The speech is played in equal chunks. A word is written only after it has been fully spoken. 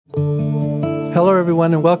Hello,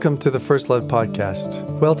 everyone, and welcome to the First Love Podcast.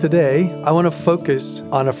 Well, today, I want to focus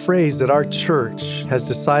on a phrase that our church has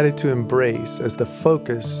decided to embrace as the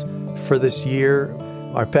focus for this year.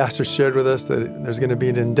 Our pastor shared with us that there's going to be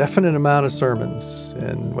an indefinite amount of sermons,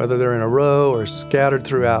 and whether they're in a row or scattered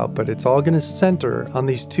throughout, but it's all going to center on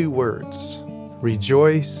these two words: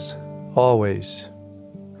 rejoice always.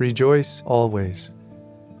 Rejoice always.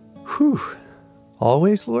 Whew.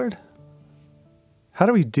 Always, Lord? How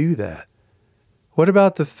do we do that? What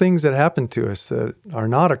about the things that happen to us that are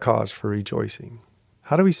not a cause for rejoicing?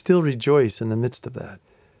 How do we still rejoice in the midst of that?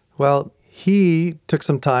 Well, he took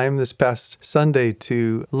some time this past Sunday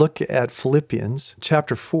to look at Philippians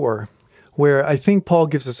chapter 4, where I think Paul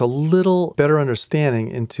gives us a little better understanding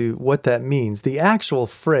into what that means. The actual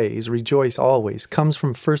phrase, rejoice always, comes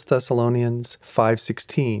from 1 Thessalonians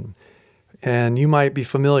 5:16. And you might be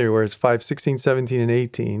familiar where it's 5:16, 17, and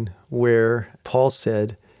 18, where Paul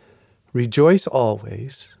said, rejoice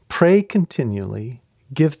always, pray continually,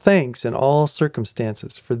 give thanks in all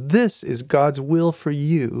circumstances, for this is God's will for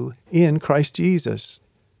you in Christ Jesus.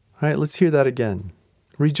 All right, let's hear that again.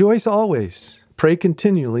 Rejoice always, pray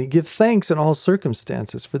continually, give thanks in all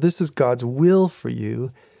circumstances, for this is God's will for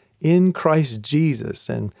you in Christ Jesus.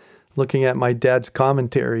 And looking at my dad's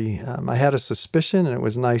commentary, I had a suspicion, and it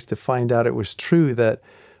was nice to find out it was true, that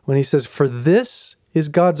when he says, for this is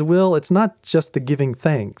God's will, it's not just the giving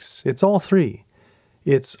thanks. It's all three.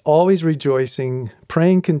 It's always rejoicing,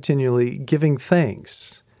 praying continually, giving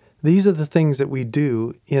thanks. These are the things that we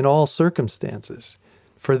do in all circumstances.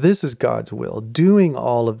 For this is God's will. Doing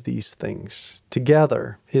all of these things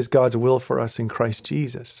together is God's will for us in Christ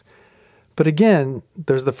Jesus. But again,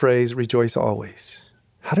 there's the phrase, rejoice always.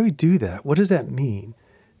 How do we do that? What does that mean?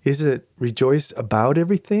 Is it rejoice about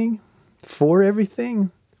everything? For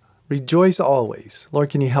everything? Rejoice always.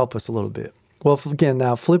 Lord, can you help us a little bit? Well, again,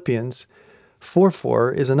 now Philippians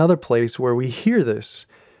 4:4 is another place where we hear this,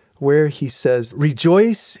 where he says,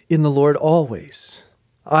 rejoice in the Lord always.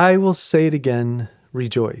 I will say it again,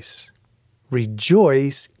 rejoice.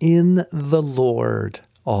 Rejoice in the Lord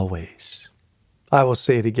always. I will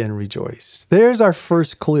say it again, rejoice. There's our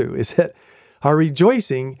first clue, is that our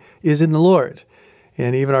rejoicing is in the Lord.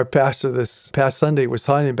 And even our pastor this past Sunday was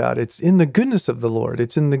talking about it's in the goodness of the Lord.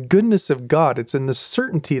 It's in the goodness of God. It's in the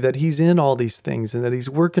certainty that he's in all these things and that he's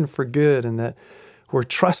working for good and that we're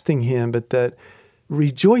trusting him, but that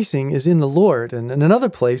rejoicing is in the Lord. And in another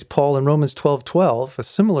place, Paul in Romans 12:12, a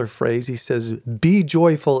similar phrase, he says, be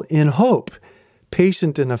joyful in hope,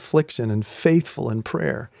 patient in affliction, and faithful in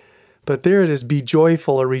prayer. But there it is, be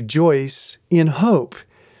joyful or rejoice in hope.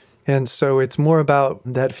 And so it's more about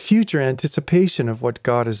that future anticipation of what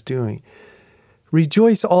God is doing.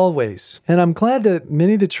 Rejoice always. And I'm glad that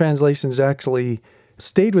many of the translations actually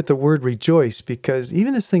stayed with the word rejoice, because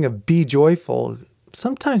even this thing of be joyful,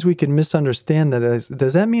 sometimes we can misunderstand that as,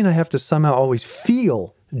 does that mean I have to somehow always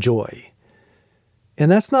feel joy?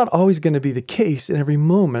 And that's not always going to be the case in every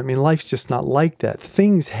moment. I mean, life's just not like that.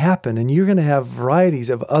 Things happen, and you're going to have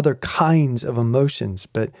varieties of other kinds of emotions,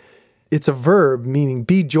 but it's a verb meaning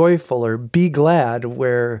be joyful or be glad,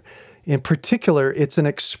 where in particular, it's an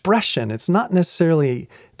expression. It's not necessarily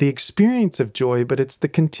the experience of joy, but it's the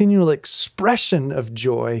continual expression of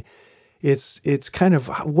joy. It's kind of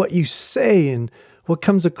what you say and what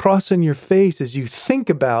comes across in your face as you think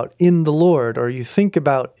about in the Lord or you think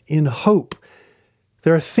about in hope.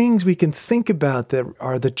 There are things we can think about that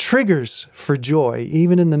are the triggers for joy,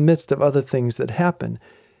 even in the midst of other things that happen.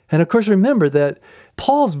 And of course, remember that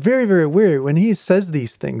Paul's very, very aware when he says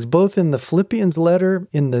these things, both in the Philippians letter,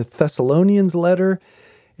 in the Thessalonians letter,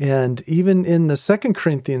 and even in the 2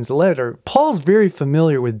 Corinthians letter, Paul's very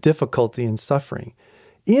familiar with difficulty and suffering.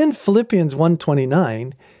 In Philippians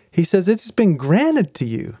 1:29, he says, it has been granted to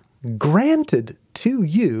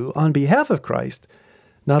you on behalf of Christ,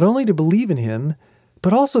 not only to believe in him,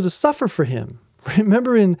 but also to suffer for him.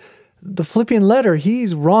 Remember in the Philippian letter,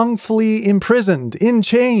 he's wrongfully imprisoned in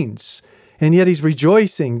chains, and yet he's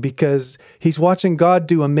rejoicing because he's watching God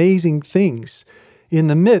do amazing things in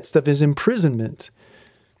the midst of his imprisonment.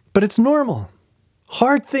 But it's normal.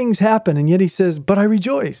 Hard things happen, and yet he says, but I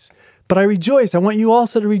rejoice. But I rejoice. I want you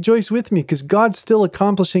also to rejoice with me because God's still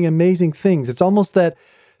accomplishing amazing things. It's almost that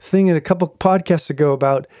thing in a couple podcasts ago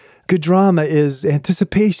about good drama is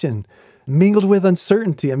anticipation mingled with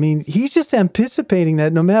uncertainty. I mean, he's just anticipating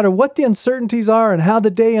that no matter what the uncertainties are and how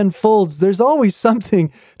the day unfolds, there's always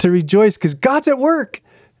something to rejoice because God's at work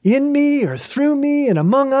in me or through me and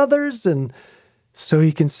among others. And so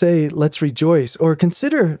he can say, let's rejoice. Or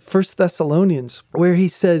consider 1 Thessalonians, where he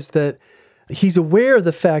says that he's aware of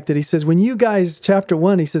the fact that he says, when you guys, chapter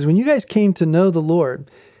 1, he says, when you guys came to know the Lord,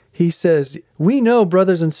 He says, "We know,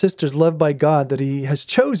 brothers and sisters loved by God, that he has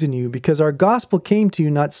chosen you because our gospel came to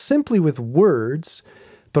you not simply with words,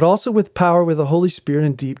 but also with power, with the Holy Spirit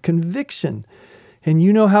and deep conviction. And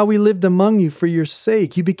you know how we lived among you for your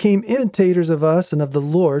sake. You became imitators of us and of the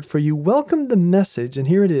Lord, for you welcomed the message," and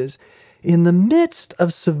here it is, "in the midst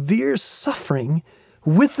of severe suffering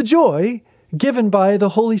with the joy given by the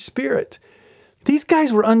Holy Spirit." These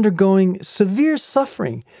guys were undergoing severe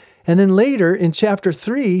suffering. And then later in chapter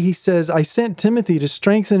 3, he says, "I sent Timothy to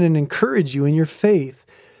strengthen and encourage you in your faith,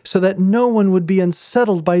 so that no one would be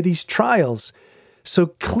unsettled by these trials."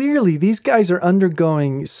 So clearly, these guys are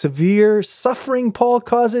undergoing severe suffering, Paul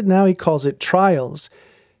calls it. Now he calls it trials.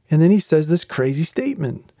 And then he says this crazy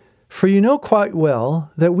statement, "For you know quite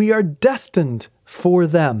well that we are destined for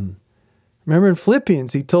them." Remember in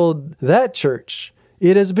Philippians, he told that church,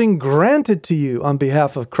 "It has been granted to you on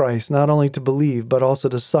behalf of Christ, not only to believe, but also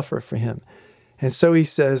to suffer for him." And so he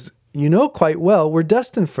says, you know quite well we're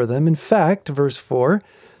destined for them. In fact, verse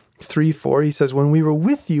 3:4, he says, "When we were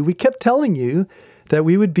with you, we kept telling you that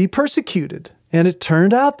we would be persecuted. And it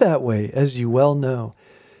turned out that way, as you well know.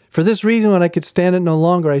 For this reason, when I could stand it no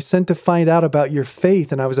longer, I sent to find out about your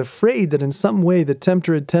faith, and I was afraid that in some way the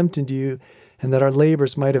tempter had tempted you, and that our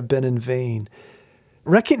labors might have been in vain."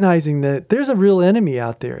 Recognizing that there's a real enemy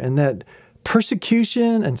out there, and that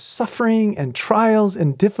persecution and suffering and trials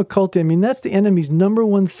and difficulty, that's the enemy's number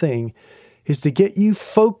one thing, is to get you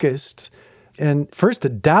focused and first to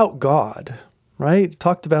doubt God, right?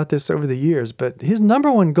 Talked about this over the years, but his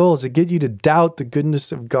number one goal is to get you to doubt the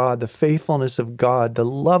goodness of God, the faithfulness of God, the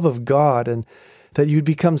love of God, and that you'd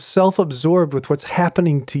become self-absorbed with what's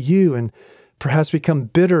happening to you and perhaps become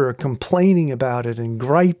bitter or complaining about it and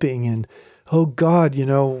griping and, "Oh God,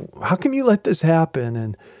 how come you let this happen?"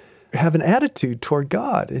 and have an attitude toward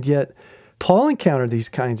God. And yet Paul encountered these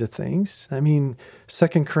kinds of things.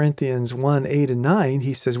 2 Corinthians 1:8-9,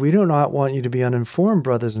 he says, "We do not want you to be uninformed,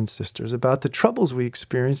 brothers and sisters, about the troubles we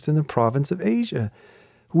experienced in the province of Asia.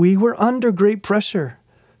 We were under great pressure,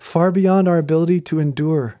 far beyond our ability to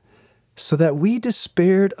endure, so that we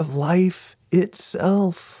despaired of life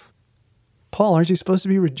itself." Paul, aren't you supposed to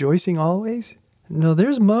be rejoicing always? No,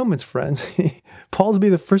 there's moments, friends. Paul's be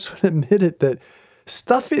the first one to admit it, that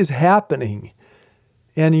stuff is happening.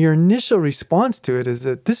 And your initial response to it is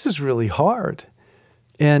that this is really hard.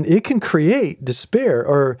 And it can create despair.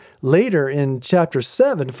 Or later in chapter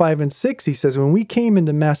 7, 5 and 6, he says, "When we came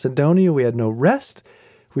into Macedonia, we had no rest.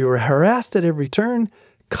 We were harassed at every turn,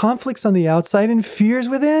 conflicts on the outside and fears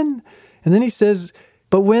within." And then he says,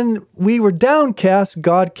 "But when we were downcast,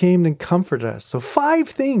 God came and comforted us." So 5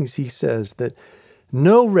 things, he says, that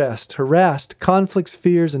no rest, harassed, conflicts,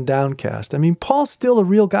 fears, and downcast. Paul's still a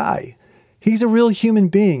real guy. He's a real human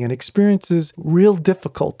being and experiences real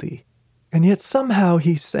difficulty. And yet somehow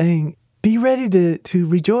he's saying, be ready to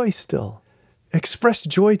rejoice still. Express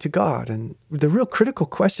joy to God. And the real critical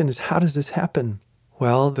question is, how does this happen?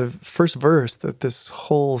 Well, the first verse that this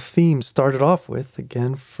whole theme started off with,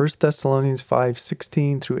 again, 1 Thessalonians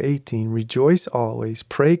 5:16-18, "Rejoice always,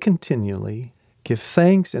 pray continually, give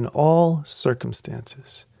thanks in all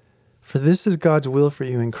circumstances, for this is God's will for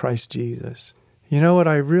you in Christ Jesus." You know what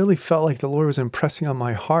I really felt like the Lord was impressing on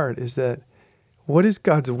my heart is that, what is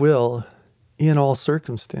God's will in all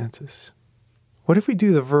circumstances? What if we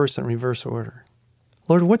do the verse in reverse order?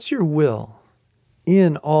 Lord, what's your will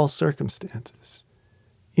in all circumstances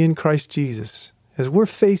in Christ Jesus as we're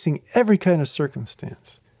facing every kind of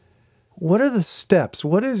circumstance? What are the steps?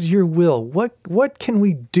 What is your will? What can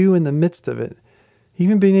we do in the midst of it?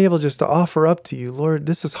 Even being able just to offer up to you, "Lord,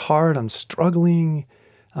 this is hard. I'm struggling.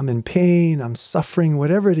 I'm in pain. I'm suffering,"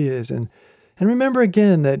 whatever it is. And remember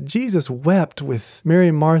again that Jesus wept with Mary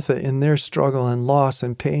and Martha in their struggle and loss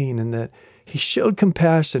and pain, and that he showed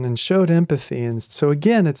compassion and showed empathy. And so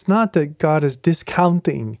again, it's not that God is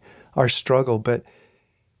discounting our struggle, but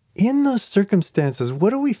in those circumstances,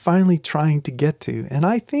 what are we finally trying to get to? And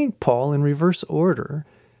I think Paul, in reverse order,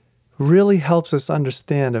 really helps us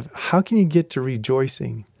understand of how can you get to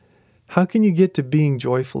rejoicing? How can you get to being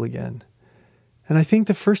joyful again? And I think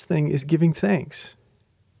the first thing is giving thanks.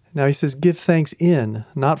 Now he says, give thanks in,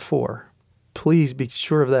 not for. Please be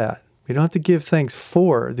sure of that. We don't have to give thanks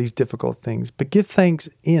for these difficult things, but give thanks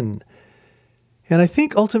in. And I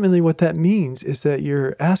think ultimately what that means is that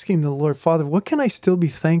you're asking the Lord, Father, what can I still be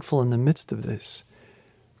thankful in the midst of this?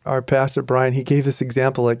 Our pastor, Brian, he gave this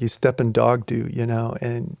example like you step in dog do,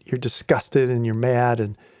 and you're disgusted and you're mad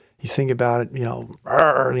and you think about it,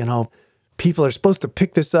 people are supposed to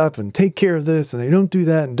pick this up and take care of this and they don't do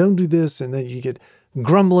that and don't do this. And then you get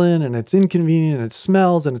grumbling and it's inconvenient and it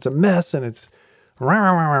smells and it's a mess and it's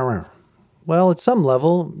rah, rah, rah, rah. Well, at some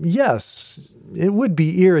level, yes, it would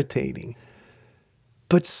be irritating.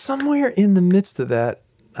 But somewhere in the midst of that,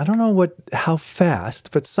 I don't know how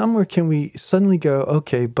fast, but somewhere can we suddenly go,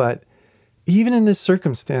 okay, but even in this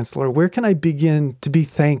circumstance, Lord, where can I begin to be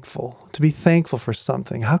thankful for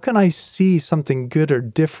something? How can I see something good or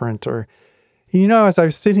different? Or, as I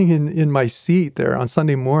was sitting in my seat there on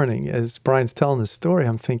Sunday morning, as Brian's telling this story,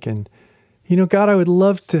 I'm thinking, God, I would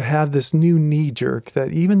love to have this new knee jerk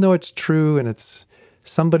that even though it's true and it's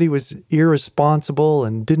somebody was irresponsible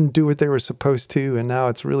and didn't do what they were supposed to, and now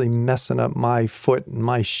it's really messing up my foot and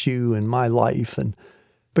my shoe and my life.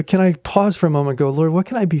 But can I pause for a moment and go, Lord, what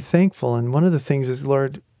can I be thankful? And one of the things is,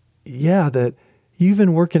 Lord, that you've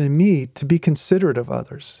been working in me to be considerate of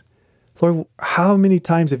others. Lord, how many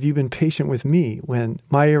times have you been patient with me when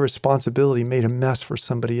my irresponsibility made a mess for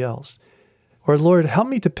somebody else? Or Lord, help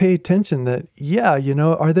me to pay attention that,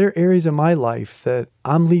 are there areas in my life that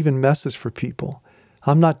I'm leaving messes for people?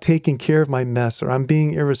 I'm not taking care of my mess, or I'm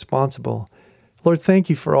being irresponsible. Lord,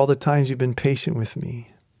 thank you for all the times you've been patient with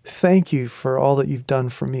me. Thank you for all that you've done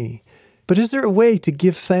for me. But is there a way to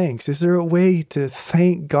give thanks? Is there a way to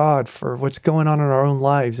thank God for what's going on in our own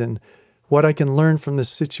lives and what I can learn from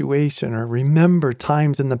this situation, or remember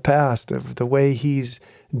times in the past of the way he's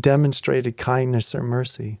demonstrated kindness or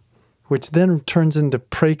mercy? Which then turns into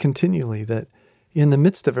pray continually, that in the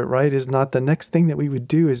midst of it, right, is not the next thing that we would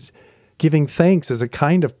do is giving thanks as a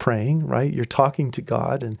kind of praying, right? You're talking to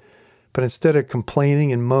God, but instead of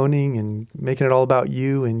complaining and moaning and making it all about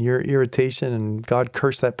you and your irritation and God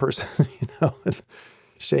curse that person, and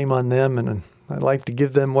shame on them, and I'd like to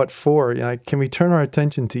give them what for. Can we turn our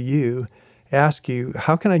attention to you, ask you,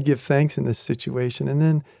 how can I give thanks in this situation? And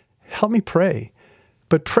then help me pray.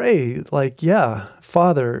 But pray like,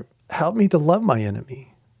 Father, help me to love my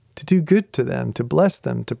enemy, to do good to them, to bless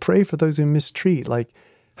them, to pray for those who mistreat.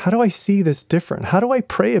 How do I see this different? How do I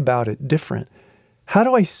pray about it different? How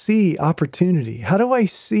do I see opportunity? How do I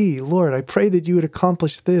see, Lord, I pray that you would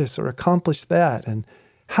accomplish this or accomplish that? And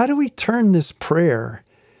how do we turn this prayer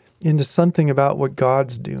into something about what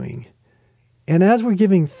God's doing? And as we're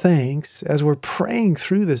giving thanks, as we're praying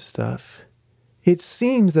through this stuff, it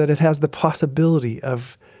seems that it has the possibility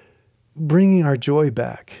of bringing our joy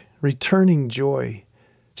back, returning joy,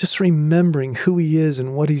 just remembering who he is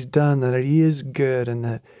and what he's done, that he is good and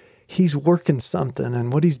that he's working something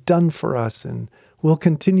and what he's done for us and will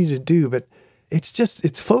continue to do. But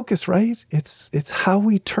it's focus, right? It's how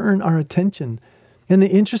we turn our attention. And the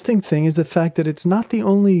interesting thing is the fact that it's not the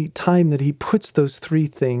only time that he puts those three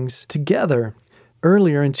things together.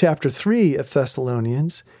 Earlier in chapter 3 of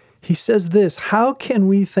Thessalonians, he says this, how can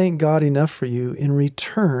we thank God enough for you in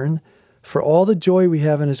return for all the joy we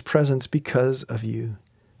have in his presence because of you?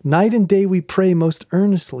 Night and day we pray most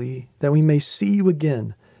earnestly that we may see you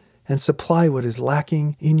again and supply what is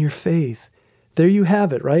lacking in your faith. There you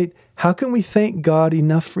have it, right? How can we thank God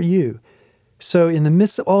enough for you? So in the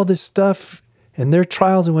midst of all this stuff and their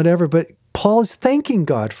trials and whatever, but Paul is thanking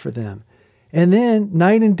God for them. And then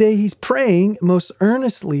night and day he's praying most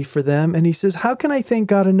earnestly for them. And he says, how can I thank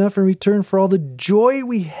God enough in return for all the joy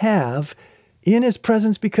we have in his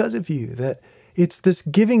presence because of you? That it's this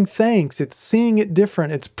giving thanks, it's seeing it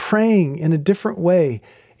different, it's praying in a different way.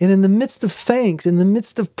 And in the midst of thanks, in the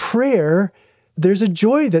midst of prayer, there's a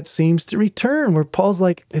joy that seems to return where Paul's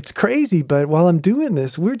like, it's crazy, but while I'm doing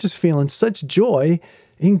this, we're just feeling such joy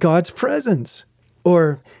in God's presence.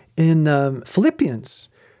 Or in Philippians,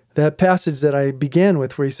 that passage that I began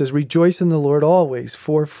with where he says, rejoice in the Lord always,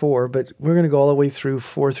 4:4, but we're going to go all the way through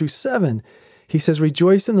 4-7. He says,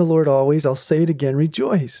 rejoice in the Lord always. I'll say it again,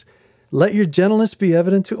 rejoice. Let your gentleness be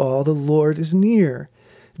evident to all. The Lord is near.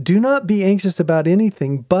 Do not be anxious about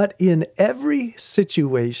anything, but in every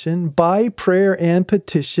situation, by prayer and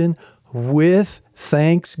petition, with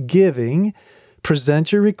thanksgiving,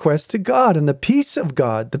 present your requests to God. And the peace of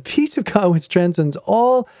God which transcends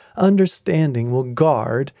all understanding, will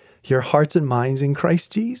guard your hearts and minds in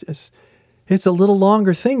Christ Jesus. It's a little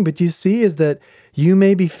longer thing, but you see is that you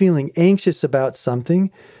may be feeling anxious about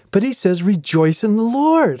something, but he says, rejoice in the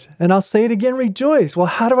Lord. And I'll say it again, rejoice. Well,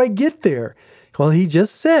 how do I get there? Well, he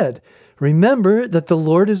just said, remember that the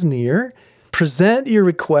Lord is near. Present your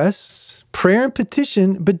requests, prayer and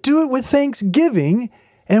petition, but do it with thanksgiving.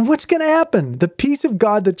 And what's going to happen? The peace of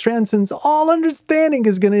God that transcends all understanding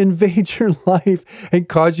is going to invade your life and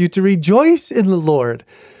cause you to rejoice in the Lord,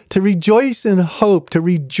 to rejoice in hope, to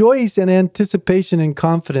rejoice in anticipation and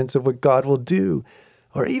confidence of what God will do.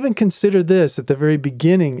 Or even consider this at the very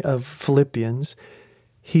beginning of Philippians.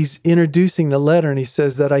 He's introducing the letter and he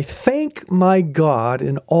says that I thank my God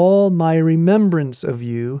in all my remembrance of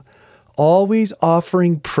you, always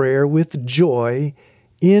offering prayer with joy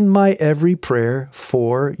in my every prayer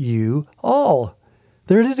for you all.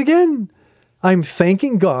 There it is again. I'm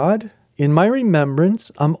thanking God in my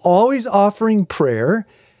remembrance. I'm always offering prayer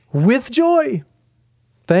with joy.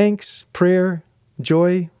 Thanks, prayer,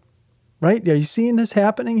 joy, right? Are you seeing this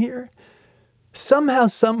happening here? Somehow,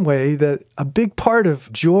 some way, that a big part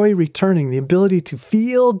of joy returning, the ability to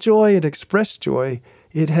feel joy and express joy,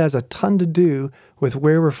 it has a ton to do with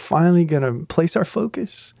where we're finally going to place our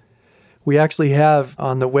focus. We actually have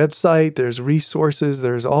on the website, there's resources,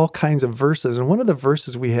 there's all kinds of verses. And one of the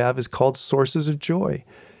verses we have is called Sources of Joy.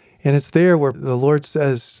 And it's there where the Lord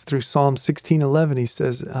says through Psalm 16:11, he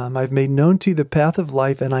says, I've made known to you the path of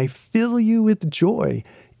life, and I fill you with joy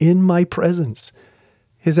in my presence.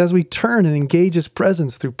 As we turn and engage his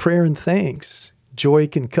presence through prayer and thanks, joy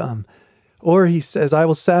can come. Or he says, I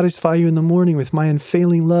will satisfy you in the morning with my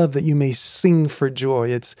unfailing love that you may sing for joy.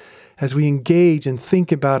 It's as we engage and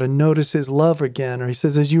think about and notice his love again. Or he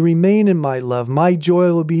says, as you remain in my love, my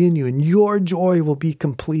joy will be in you and your joy will be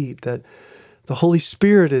complete. That the Holy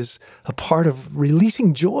Spirit is a part of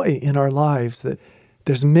releasing joy in our lives. That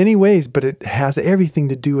there's many ways, but it has everything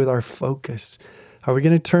to do with our focus. Are we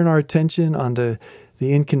going to turn our attention onto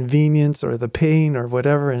the inconvenience or the pain or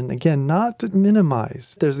whatever? And again, not to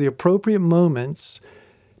minimize. There's the appropriate moments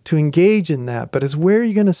to engage in that, but it's where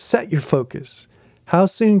you're going to set your focus. How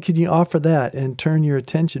soon can you offer that and turn your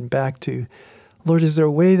attention back to, Lord, is there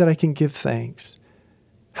a way that I can give thanks?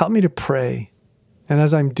 Help me to pray. And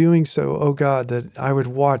as I'm doing so, oh God, that I would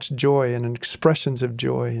watch joy and expressions of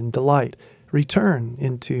joy and delight return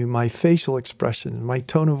into my facial expression, my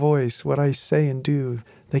tone of voice, what I say and do.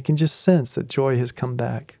 They can just sense that joy has come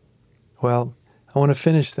back. Well, I want to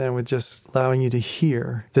finish then with just allowing you to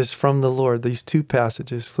hear this from the Lord, these two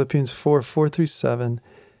passages, Philippians 4:4-7,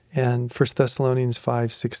 and 1 Thessalonians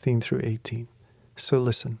 5:16-18. So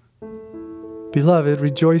listen. Beloved,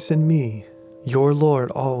 rejoice in me, your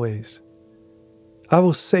Lord, always. I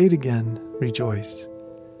will say it again, rejoice.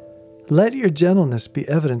 Let your gentleness be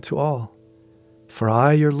evident to all, for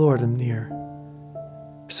I, your Lord, am near.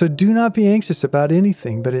 So do not be anxious about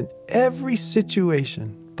anything, but in every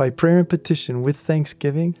situation, by prayer and petition with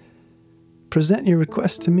thanksgiving, present your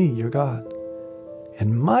requests to me, your God.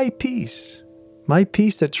 And my peace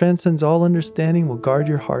that transcends all understanding, will guard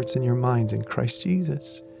your hearts and your minds in Christ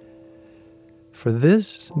Jesus. For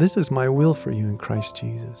this is my will for you in Christ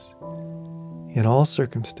Jesus. In all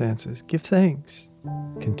circumstances, give thanks,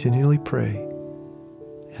 continually pray,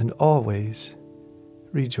 and always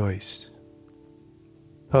rejoice.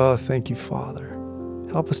 Oh, thank you, Father.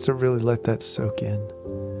 Help us to really let that soak in.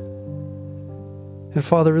 And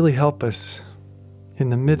Father, really help us in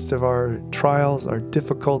the midst of our trials, our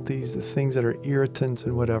difficulties, the things that are irritants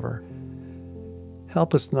and whatever.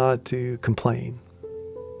 Help us not to complain,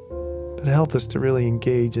 but help us to really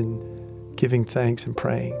engage in giving thanks and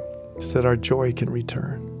praying so that our joy can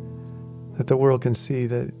return, that the world can see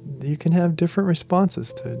that you can have different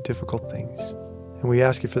responses to difficult things. And we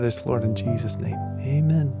ask you for this, Lord, in Jesus' name.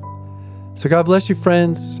 Amen. So God bless you,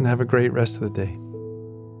 friends, and have a great rest of the day.